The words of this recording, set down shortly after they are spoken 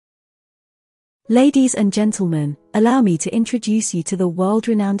Ladies and gentlemen, allow me to introduce you to the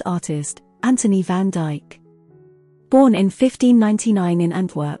world-renowned artist, Anthony van Dyck. Born in 1599 in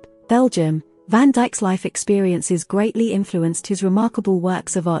Antwerp, Belgium, Van Dyck's life experiences greatly influenced his remarkable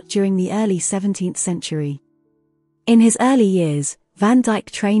works of art during the early 17th century. In his early years, Van Dyck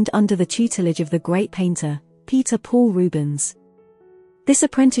trained under the tutelage of the great painter, Peter Paul Rubens. This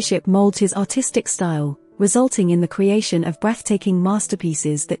apprenticeship molded his artistic style, resulting in the creation of breathtaking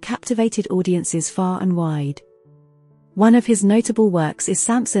masterpieces that captivated audiences far and wide. One of his notable works is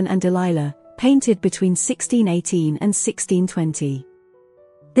Samson and Delilah, painted between 1618 and 1620.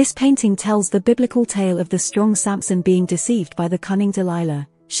 This painting tells the biblical tale of the strong Samson being deceived by the cunning Delilah,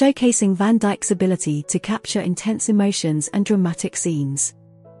 showcasing Van Dyck's ability to capture intense emotions and dramatic scenes.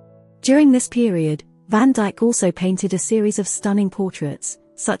 During this period, Van Dyck also painted a series of stunning portraits,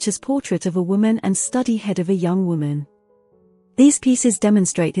 such as Portrait of a Woman and Study Head of a Young Woman. These pieces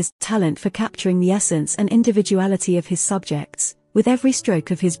demonstrate his talent for capturing the essence and individuality of his subjects, with every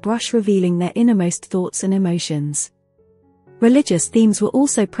stroke of his brush revealing their innermost thoughts and emotions. Religious themes were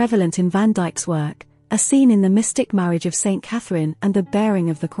also prevalent in Van Dyck's work, as seen in the mystic marriage of Saint Catherine and the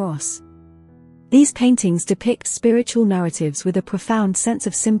bearing of the cross. These paintings depict spiritual narratives with a profound sense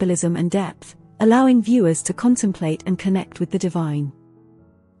of symbolism and depth, allowing viewers to contemplate and connect with the divine.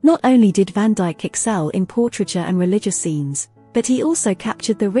 Not only did Van Dyck excel in portraiture and religious scenes, but he also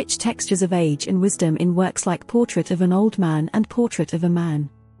captured the rich textures of age and wisdom in works like Portrait of an Old Man and Portrait of a Man.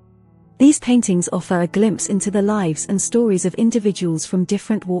 These paintings offer a glimpse into the lives and stories of individuals from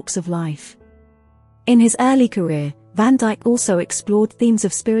different walks of life. In his early career, Van Dyck also explored themes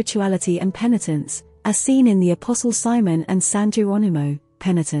of spirituality and penitence, as seen in the Apostle Simon and San Jeronimo,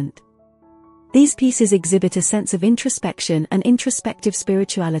 Penitente. These pieces exhibit a sense of introspection and introspective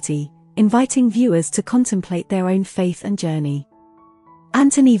spirituality, inviting viewers to contemplate their own faith and journey.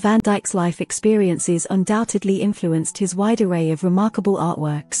 Anthony van Dyck's life experiences undoubtedly influenced his wide array of remarkable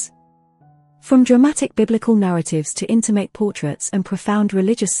artworks. From dramatic biblical narratives to intimate portraits and profound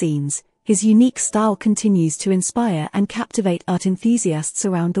religious scenes, his unique style continues to inspire and captivate art enthusiasts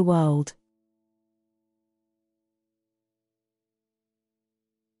around the world.